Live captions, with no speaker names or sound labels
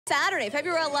Saturday,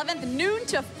 February 11th, noon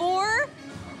to 4.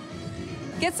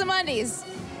 Get some undies.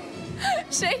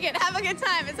 Shake it, have a good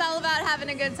time. It's all about having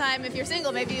a good time. If you're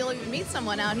single, maybe you'll even meet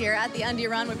someone out here at the Undie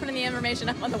Run. We're putting the information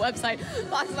up on the website,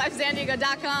 Fox5San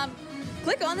Diego.com.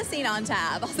 Click on the Scene On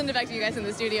tab. I'll send it back to you guys in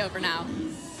the studio for now.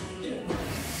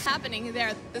 Happening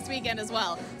there this weekend as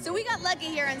well. So we got lucky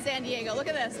here in San Diego. Look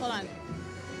at this, hold on.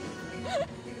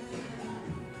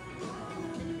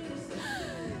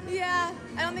 Yeah,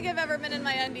 I don't think I've ever been in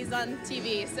my undies on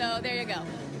TV, so there you go.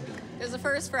 There's a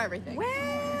first for everything.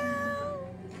 Well,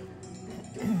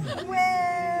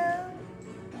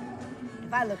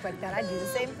 if I look like that, I'd do the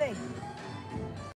same thing.